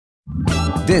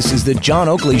This is the John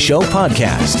Oakley Show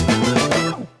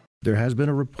podcast. There has been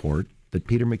a report that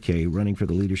Peter MacKay, running for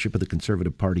the leadership of the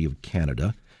Conservative Party of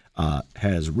Canada,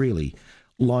 has really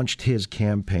launched his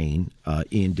campaign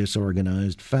in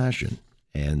disorganized fashion.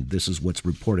 And this is what's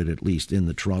reported, at least in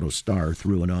the Toronto Star,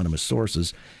 through anonymous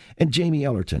sources. And Jamie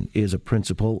Ellerton is a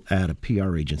principal at a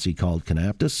PR agency called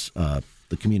Conaptus.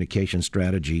 The communication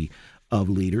strategy of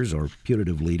leaders or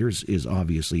putative leaders is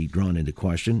obviously drawn into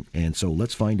question. And so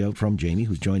let's find out from Jamie,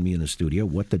 who's joined me in the studio,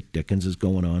 what the dickens is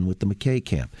going on with the MacKay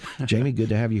camp. Jamie, good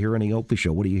to have you here on the Oakley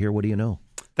Show. What do you hear? What do you know?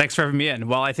 Thanks for having me in.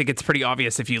 Well, I think it's pretty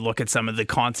obvious if you look at some of the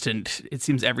constant, it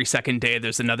seems every second day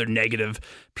there's another negative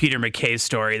Peter MacKay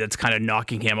story that's kind of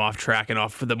knocking him off track and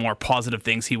off for the more positive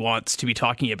things he wants to be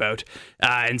talking about.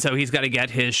 And so he's got to get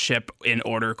his ship in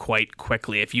order quite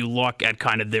quickly. If you look at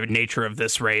kind of the nature of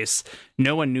this race,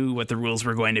 no one knew what the rules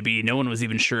were going to be. No one was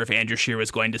even sure if Andrew Scheer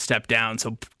was going to step down.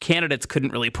 So candidates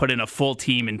couldn't really put in a full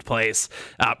team in place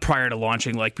prior to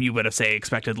launching like you would have, say,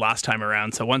 expected last time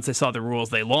around. So once they saw the rules,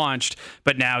 they launched.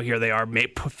 But now here they are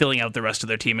filling out the rest of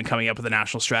their team and coming up with a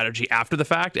national strategy after the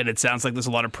fact. And it sounds like there's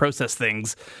a lot of process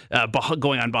things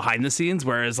going on behind the scenes,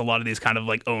 whereas a lot of these kind of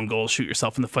like own goals, shoot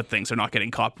yourself in the foot things are not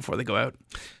getting caught before they go out.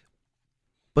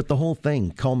 But the whole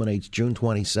thing culminates June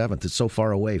 27th. It's so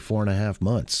far away, 4.5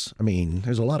 months. I mean,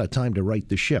 there's a lot of time to right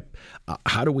the ship.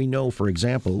 How do we know, for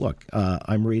example, look,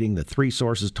 I'm reading that 3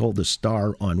 sources told the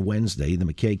Star on Wednesday the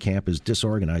MacKay camp is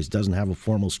disorganized, doesn't have a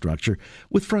formal structure,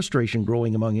 with frustration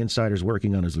growing among insiders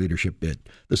working on his leadership bid.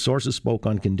 The sources spoke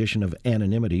on condition of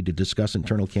anonymity to discuss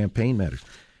internal campaign matters.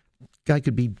 Guy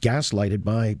could be gaslighted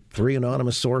by 3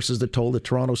 anonymous sources that told the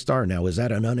Toronto Star. Now, is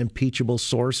that an unimpeachable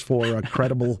source for a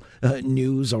credible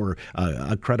news or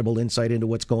a credible insight into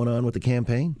what's going on with the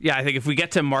campaign? Yeah, I think if we get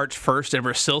to March 1st and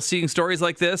we're still seeing stories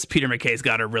like this, Peter MacKay's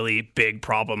got a really big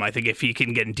problem. I think if he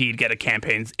can get a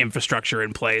campaign's infrastructure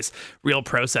in place, real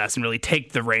process, and really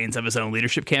take the reins of his own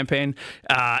leadership campaign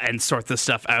and sort this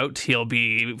stuff out, he'll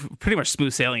be pretty much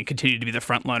smooth sailing and continue to be the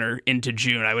front runner into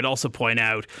June. I would also point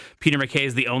out Peter MacKay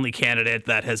is the only candidate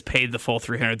that has paid the full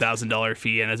 $300,000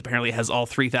 fee and apparently has all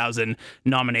 3,000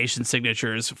 nomination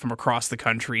signatures from across the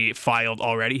country filed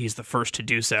already. He's the first to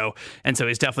do so. And so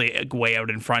he's definitely way out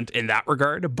in front in that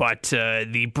regard. But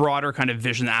the broader kind of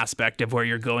vision aspect of where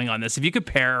you're going on this, if you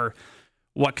compare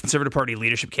what Conservative Party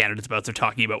leadership candidates are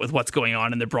talking about with what's going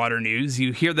on in the broader news,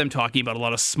 you hear them talking about a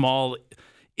lot of small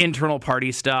internal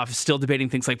party stuff, still debating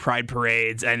things like pride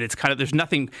parades, and it's kind of, there's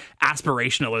nothing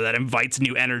aspirational or that invites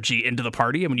new energy into the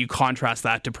party. And when you contrast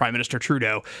that to Prime Minister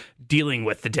Trudeau dealing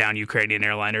with the down Ukrainian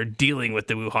airliner, dealing with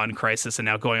the Wuhan crisis, and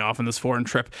now going off on this foreign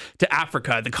trip to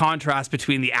Africa, the contrast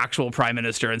between the actual Prime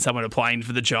Minister and someone applying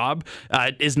for the job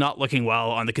is not looking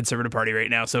well on the Conservative Party right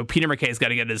now. So Peter MacKay's got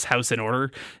to get his house in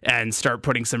order and start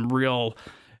putting some real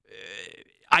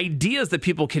ideas that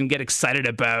people can get excited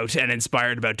about and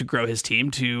inspired about to grow his team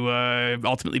to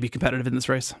ultimately be competitive in this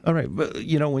race. All right. But,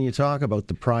 when you talk about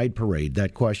the Pride Parade,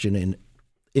 that question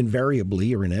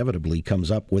invariably or inevitably comes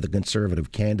up with a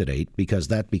Conservative candidate, because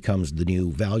that becomes the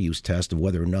new values test of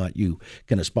whether or not you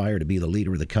can aspire to be the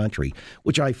leader of the country,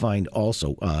 which I find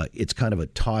also it's kind of a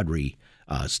tawdry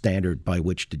standard by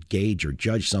which to gauge or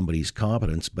judge somebody's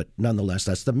competence. But nonetheless,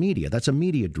 that's the media. That's a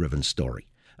media-driven story.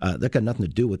 That got nothing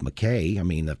to do with MacKay. I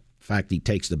mean, the fact he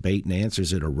takes the bait and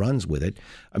answers it or runs with it.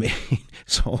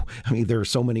 There are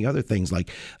so many other things like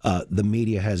the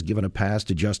media has given a pass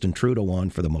to Justin Trudeau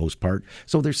on for the most part.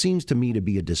 So there seems to me to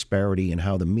be a disparity in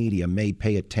how the media may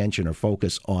pay attention or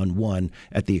focus on one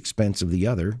at the expense of the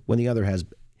other when the other has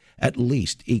at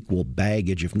least equal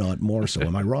baggage, if not more so.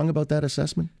 Am I wrong about that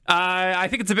assessment? I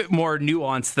think it's a bit more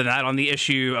nuanced than that. On the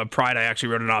issue of pride, I actually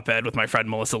wrote an op-ed with my friend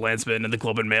Melissa Landsman in the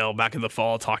Globe and Mail back in the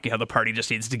fall, talking how the party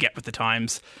just needs to get with the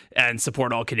times and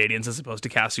support all Canadians as opposed to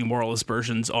casting moral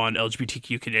aspersions on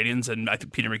LGBTQ Canadians. And I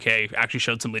think Peter MacKay actually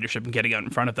showed some leadership in getting out in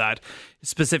front of that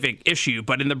specific issue.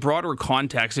 But in the broader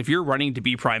context, if you're running to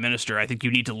be Prime Minister, I think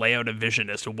you need to lay out a vision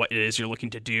as to what it is you're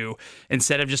looking to do.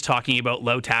 Instead of just talking about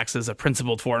low taxes, a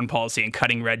principled foreign policy, and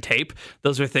cutting red tape,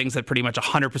 those are things that pretty much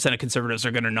 100% of Conservatives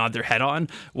are going to nod their head on.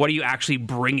 What are you actually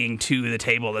bringing to the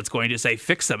table that's going to, say,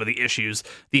 fix some of the issues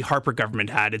the Harper government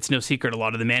had? It's no secret a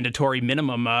lot of the mandatory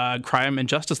minimum crime and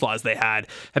justice laws they had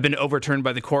have been overturned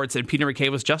by the courts, and Peter MacKay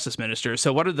was Justice Minister.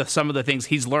 So what are some of the things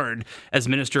he's learned as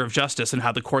Minister of Justice and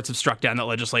how the courts have struck down that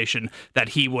legislation that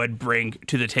he would bring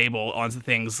to the table on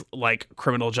things like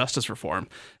criminal justice reform?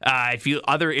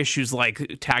 Other issues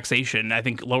like taxation, I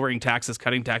think lowering taxes,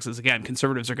 cutting taxes, again,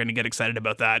 Conservatives are going to get excited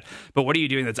about that. But what are you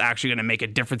doing that's actually going to make a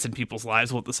difference difference in people's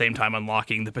lives while at the same time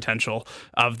unlocking the potential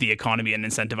of the economy and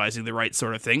incentivizing the right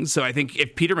sort of things. So I think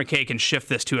if Peter MacKay can shift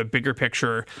this to a bigger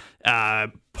picture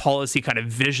policy kind of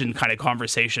vision kind of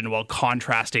conversation while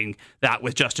contrasting that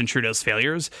with Justin Trudeau's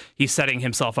failures, he's setting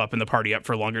himself up and the party up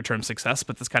for longer term success.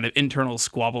 But this kind of internal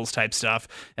squabbles type stuff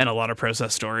and a lot of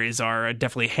process stories are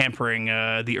definitely hampering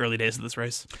the early days of this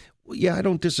race. Yeah, I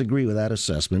don't disagree with that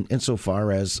assessment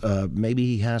insofar as maybe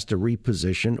he has to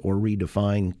reposition or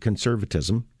redefine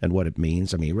conservatism and what it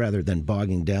means. I mean, rather than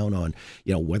bogging down on,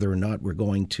 whether or not we're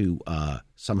going to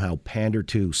somehow pander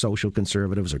to social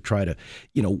conservatives or try to,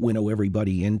 winnow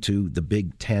everybody into the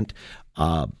big tent.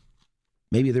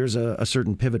 Maybe there's a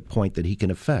certain pivot point that he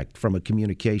can affect from a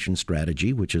communication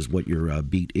strategy, which is what your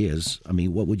beat is. I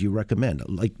mean, what would you recommend?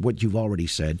 Like what you've already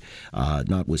said,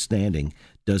 notwithstanding,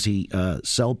 does he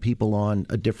sell people on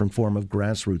a different form of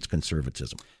grassroots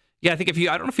conservatism? Yeah, I think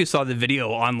I don't know if you saw the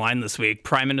video online this week,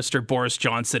 Prime Minister Boris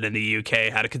Johnson in the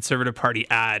UK had a Conservative Party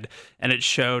ad, and it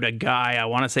showed a guy, I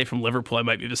want to say from Liverpool, I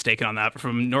might be mistaken on that, but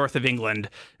from north of England,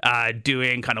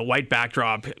 doing kind of white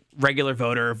backdrop, regular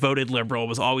voter, voted Liberal,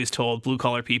 was always told,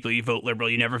 blue-collar people, you vote Liberal,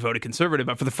 you never voted Conservative,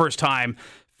 but for the first time,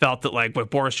 felt that like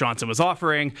what Boris Johnson was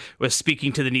offering was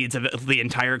speaking to the needs of the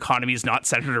entire economy is not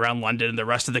centered around London. The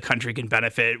rest of the country can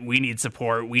benefit. We need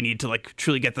support. We need to like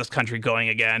truly get this country going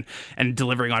again and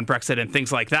delivering on Brexit and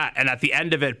things like that. And at the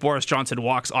end of it, Boris Johnson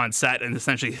walks on set and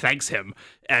essentially thanks him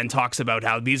and talks about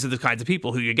how these are the kinds of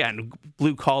people who, again,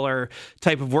 blue collar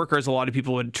type of workers, a lot of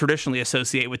people would traditionally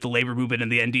associate with the labor movement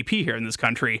and the NDP here in this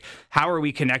country. How are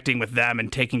we connecting with them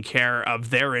and taking care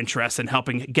of their interests and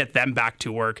helping get them back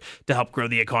to work to help grow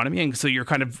the economy? And so you're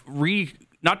kind of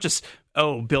not just,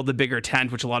 build a bigger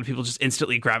tent, which a lot of people just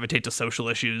instantly gravitate to social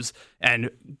issues and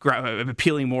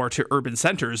appealing more to urban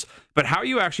centers. But how are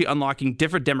you actually unlocking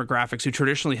different demographics who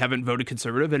traditionally haven't voted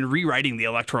Conservative and rewriting the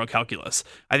electoral calculus?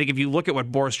 I think if you look at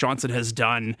what Boris Johnson has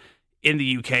done in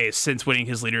the UK since winning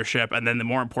his leadership, and then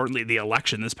more importantly, the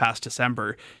election this past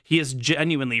December, he is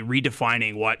genuinely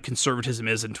redefining what conservatism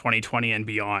is in 2020 and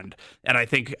beyond. And I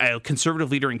think a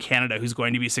conservative leader in Canada who's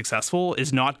going to be successful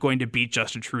is not going to beat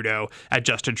Justin Trudeau at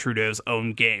Justin Trudeau's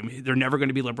own game. They're never going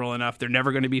to be liberal enough. They're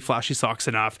never going to be flashy socks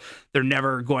enough. They're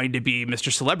never going to be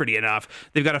Mr. Celebrity enough.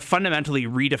 They've got to fundamentally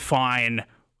redefine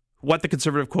what the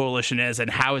Conservative coalition is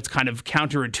and how it's kind of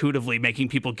counterintuitively making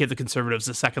people give the Conservatives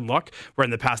a second look, where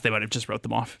in the past they might have just wrote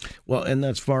them off. Well, and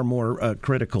that's far more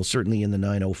critical, certainly in the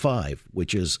 905,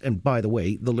 which is, and by the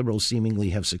way, the Liberals seemingly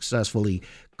have successfully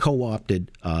co-opted,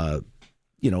 the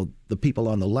people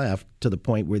on the left to the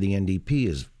point where the NDP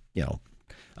is,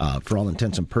 for all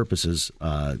intents and purposes,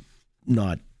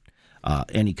 not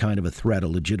any kind of a threat, a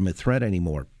legitimate threat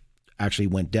anymore. Actually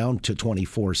went down to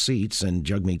 24 seats, and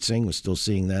Jagmeet Singh was still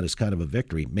seeing that as kind of a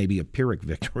victory, maybe a Pyrrhic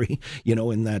victory,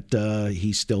 in that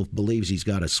he still believes he's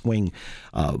got a swing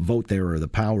vote there or the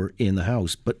power in the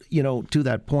House. But, to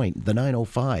that point, the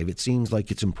 905, it seems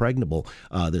like it's impregnable.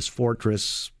 This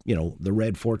fortress, the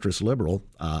red fortress Liberal,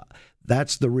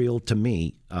 that's the real, to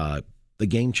me, the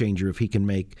game changer if he can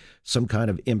make some kind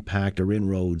of impact or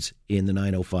inroads in the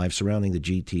 905 surrounding the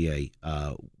GTA.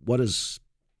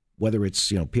 Whether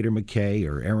it's Peter MacKay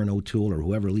or Aaron O'Toole or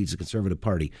whoever leads the Conservative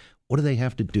Party, what do they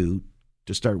have to do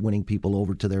to start winning people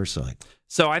over to their side?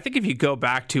 So I think if you go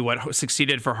back to what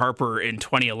succeeded for Harper in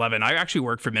 2011, I actually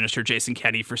worked for Minister Jason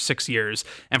Kenney for 6 years.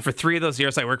 And for 3 of those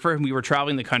years I worked for him, we were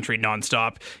traveling the country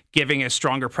nonstop, giving a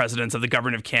stronger presence of the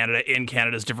government of Canada in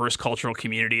Canada's diverse cultural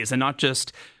communities, and not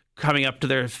just coming up to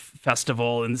their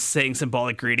festival and saying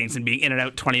symbolic greetings and being in and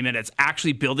out 20 minutes,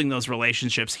 actually building those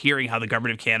relationships, hearing how the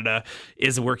government of Canada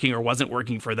is working or wasn't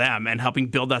working for them, and helping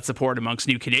build that support amongst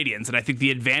new Canadians. And I think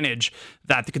the advantage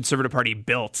that the Conservative Party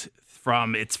built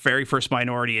from its very first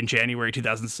minority in January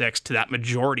 2006 to that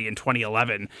majority in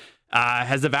 2011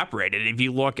 has evaporated. If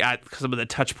you look at some of the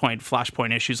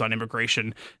flashpoint issues on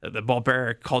immigration, the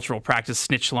barbaric cultural practice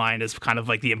snitch line is kind of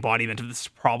like the embodiment of this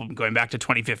problem going back to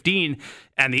 2015,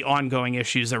 and the ongoing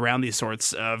issues around these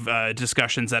sorts of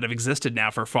discussions that have existed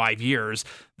now for 5 years.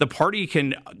 The party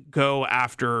can go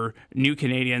after new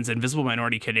Canadians and visible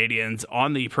minority Canadians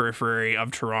on the periphery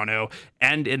of Toronto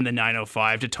and in the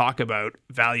 905 to talk about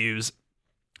values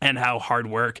and how hard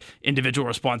work, individual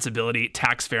responsibility,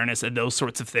 tax fairness, and those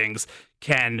sorts of things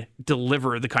can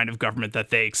deliver the kind of government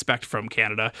that they expect from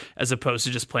Canada, as opposed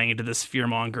to just playing into this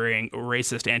fear-mongering,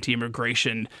 racist,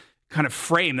 anti-immigration kind of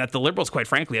frame that the Liberals, quite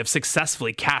frankly, have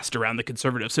successfully cast around the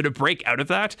Conservatives. So to break out of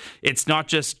that, it's not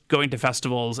just going to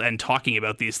festivals and talking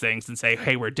about these things and say,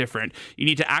 hey, we're different. You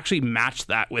need to actually match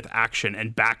that with action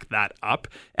and back that up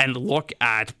and look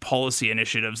at policy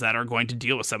initiatives that are going to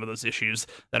deal with some of those issues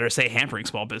that are, say, hampering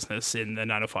small business in the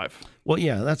 905. Well,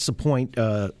 yeah, that's the point,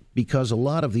 because a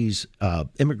lot of these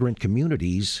immigrant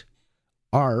communities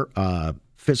are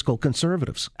fiscal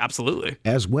conservatives. Absolutely.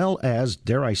 As well as,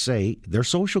 dare I say, they're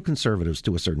social conservatives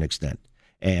to a certain extent.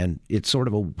 And it's sort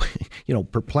of a,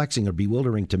 perplexing or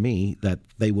bewildering to me that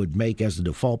they would make as the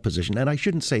default position. And I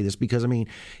shouldn't say this because,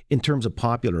 in terms of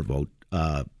popular vote,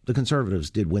 the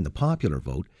Conservatives did win the popular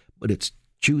vote, but it's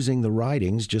choosing the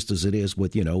ridings just as it is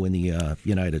with, in the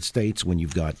United States when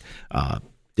you've got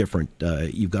different,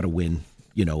 you've got to win,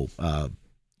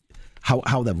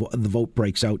 how the vote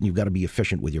breaks out, and you've got to be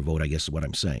efficient with your vote, I guess is what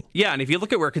I'm saying. Yeah, and if you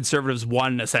look at where Conservatives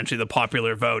won essentially the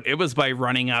popular vote, it was by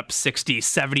running up 60,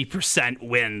 70%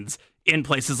 wins in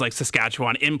places like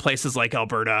Saskatchewan, in places like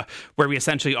Alberta, where we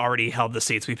essentially already held the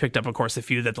seats. We picked up, of course, a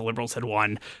few that the Liberals had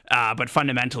won, but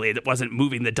fundamentally it wasn't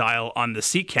moving the dial on the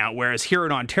seat count, whereas here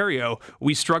in Ontario,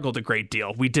 we struggled a great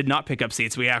deal. We did not pick up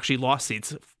seats. We actually lost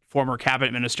seats. Former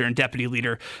cabinet minister and deputy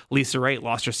leader Lisa Raitt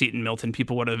lost her seat in Milton.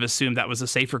 People would have assumed that was a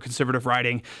safer Conservative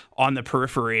riding on the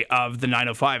periphery of the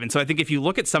 905. And so I think if you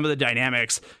look at some of the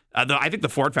dynamics, I think the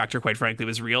Ford factor, quite frankly,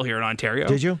 was real here in Ontario.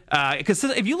 Did you? Because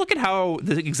if you look at how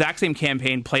the exact same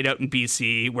campaign played out in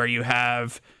BC, where you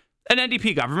have an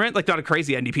NDP government, like not a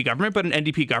crazy NDP government, but an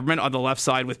NDP government on the left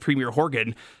side with Premier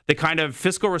Horgan, the kind of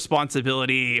fiscal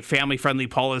responsibility, family-friendly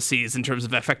policies in terms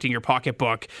of affecting your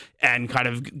pocketbook and kind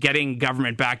of getting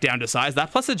government back down to size,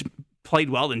 that plus it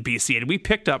played well in BC. And we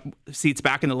picked up seats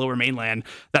back in the Lower Mainland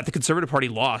that the Conservative Party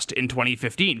lost in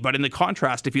 2015. But in the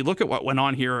contrast, if you look at what went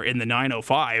on here in the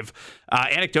 905,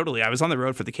 anecdotally, I was on the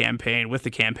road for the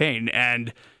campaign,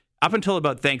 and up until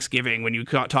about Thanksgiving, when you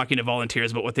got talking to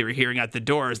volunteers about what they were hearing at the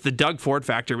doors, the Doug Ford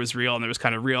factor was real, and there was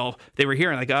kind of real. They were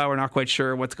hearing like, oh, we're not quite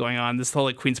sure what's going on. This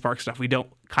whole Queen's Park stuff, we don't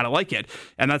kind of like it.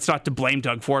 And that's not to blame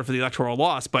Doug Ford for the electoral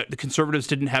loss, but the Conservatives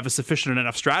didn't have a sufficient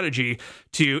enough strategy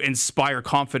to inspire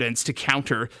confidence to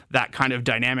counter that kind of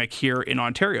dynamic here in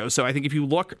Ontario. So I think if you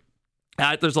look,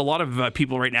 there's a lot of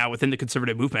people right now within the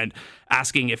Conservative movement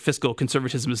asking if fiscal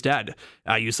conservatism is dead.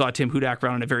 You saw Tim Hudak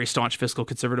run on a very staunch fiscal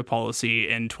conservative policy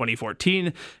in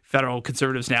 2014. Federal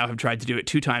Conservatives now have tried to do it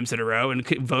 2 times in a row, and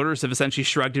voters have essentially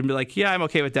shrugged and be like, yeah, I'm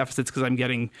okay with deficits because I'm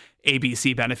getting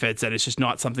ABC benefits, and it's just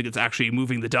not something that's actually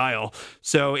moving the dial.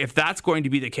 So if that's going to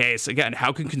be the case, again,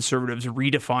 how can Conservatives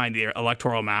redefine the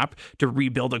electoral map to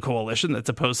rebuild a coalition that's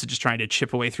opposed to just trying to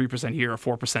chip away 3% here or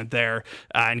 4% there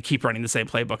and keep running the same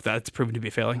playbook that's proven to be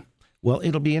failing? Well,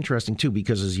 it'll be interesting, too,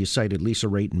 because as you cited Lisa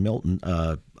Raitt and Milton,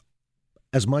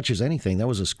 as much as anything, that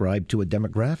was ascribed to a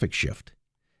demographic shift.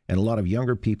 And a lot of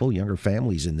younger people, younger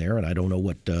families in there, and I don't know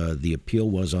what the appeal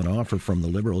was on offer from the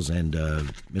Liberals and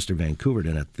Mr. Van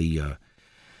Couverton at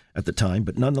the time,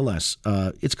 but nonetheless,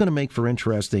 it's going to make for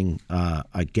interesting,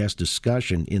 I guess,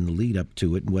 discussion in the lead up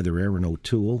to it, and whether Aaron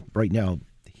O'Toole, right now,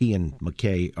 he and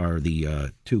MacKay are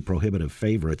the 2 prohibitive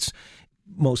favorites,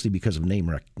 mostly because of name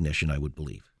recognition, I would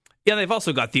believe. Yeah, they've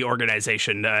also got the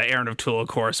organization. Aaron O'Toole, of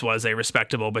course, was a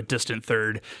respectable but distant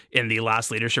third in the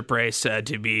last leadership race.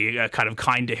 To be kind of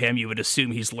kind to him, you would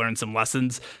assume he's learned some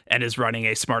lessons and is running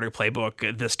a smarter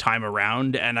playbook this time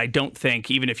around. And I don't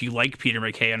think, even if you like Peter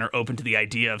MacKay and are open to the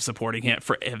idea of supporting him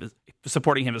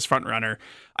as front runner,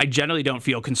 I generally don't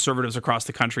feel Conservatives across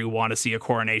the country want to see a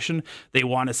coronation. They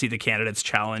want to see the candidates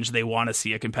challenged. They want to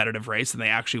see a competitive race, and they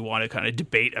actually want to kind of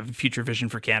debate a future vision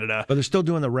for Canada. But they're still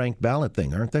doing the ranked ballot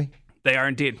thing, aren't they? They are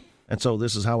indeed. And so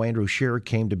this is how Andrew Scheer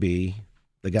came to be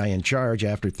the guy in charge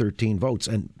after 13 votes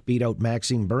and beat out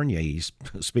Maxime Bernier. You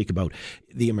speak about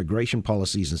the immigration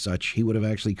policies and such. He would have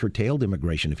actually curtailed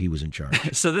immigration if he was in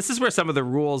charge. So this is where some of the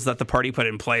rules that the party put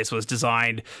in place was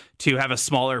designed to have a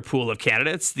smaller pool of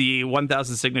candidates. The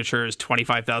 1,000 signatures,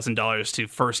 $25,000 to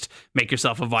first make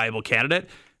yourself a viable candidate.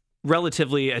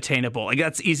 Relatively attainable. Like,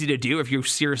 that's easy to do if you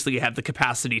seriously have the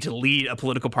capacity to lead a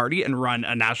political party and run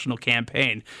a national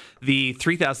campaign. The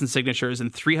 3,000 signatures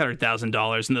and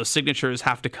 $300,000, and those signatures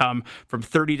have to come from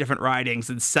 30 different ridings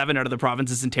and 7 out of the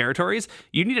provinces and territories.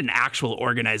 You need an actual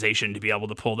organization to be able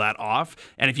to pull that off.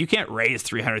 And if you can't raise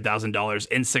 $300,000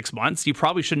 in 6 months, you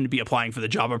probably shouldn't be applying for the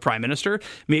job of prime minister.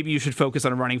 Maybe you should focus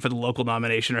on running for the local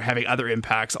nomination or having other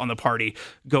impacts on the party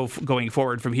going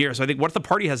forward from here. So I think what the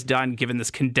party has done, given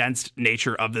this condensed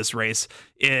nature of this race,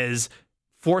 is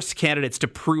force candidates to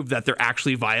prove that they're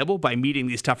actually viable by meeting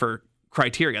these tougher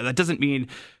criteria. That doesn't mean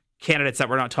candidates that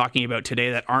we're not talking about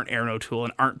today that aren't Aaron O'Toole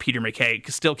and aren't Peter MacKay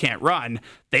still can't run.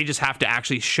 They just have to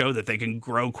actually show that they can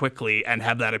grow quickly and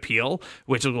have that appeal,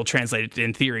 which will translate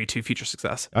in theory to future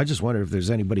success. I just wonder if there's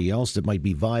anybody else that might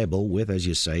be viable with, as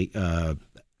you say,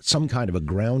 some kind of a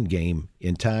ground game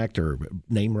intact or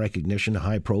name recognition,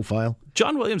 high profile.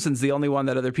 John Williamson's the only one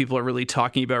that other people are really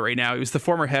talking about right now. He was the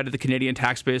former head of the Canadian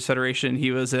Taxpayers Federation. He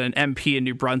was an MP in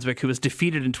New Brunswick who was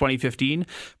defeated in 2015,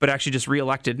 but actually just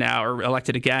re-elected now, or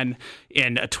elected again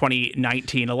in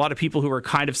 2019. A lot of people who are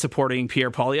kind of supporting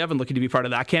Pierre Poilievre and looking to be part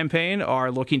of that campaign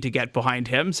are looking to get behind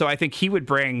him. So I think he would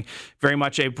bring very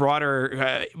much a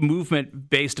broader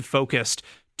movement-based focused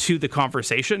to the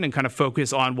conversation and kind of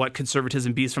focus on what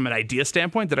conservatism be from an idea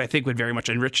standpoint that I think would very much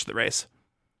enrich the race.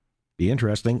 Be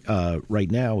interesting. Right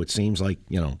now, it seems like,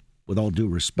 with all due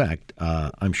respect,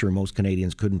 I'm sure most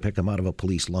Canadians couldn't pick him out of a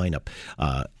police lineup,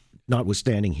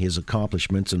 notwithstanding his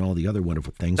accomplishments and all the other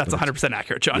wonderful things. That's 100%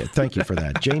 accurate, John. Yeah, thank you for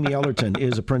that. Jamie Ellerton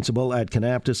is a principal at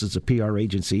Conaptus. It's a PR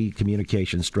agency.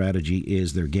 Communication strategy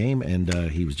is their game,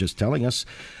 and he was just telling us,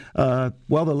 the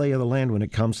lay of the land when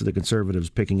it comes to the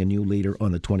Conservatives picking a new leader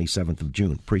on the 27th of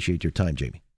June. Appreciate your time,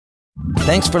 Jamie.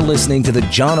 Thanks for listening to the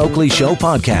John Oakley Show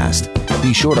podcast.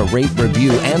 Be sure to rate,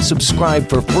 review, and subscribe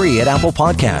for free at Apple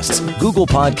Podcasts, Google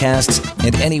Podcasts,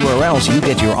 and anywhere else you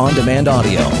get your on-demand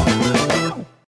audio.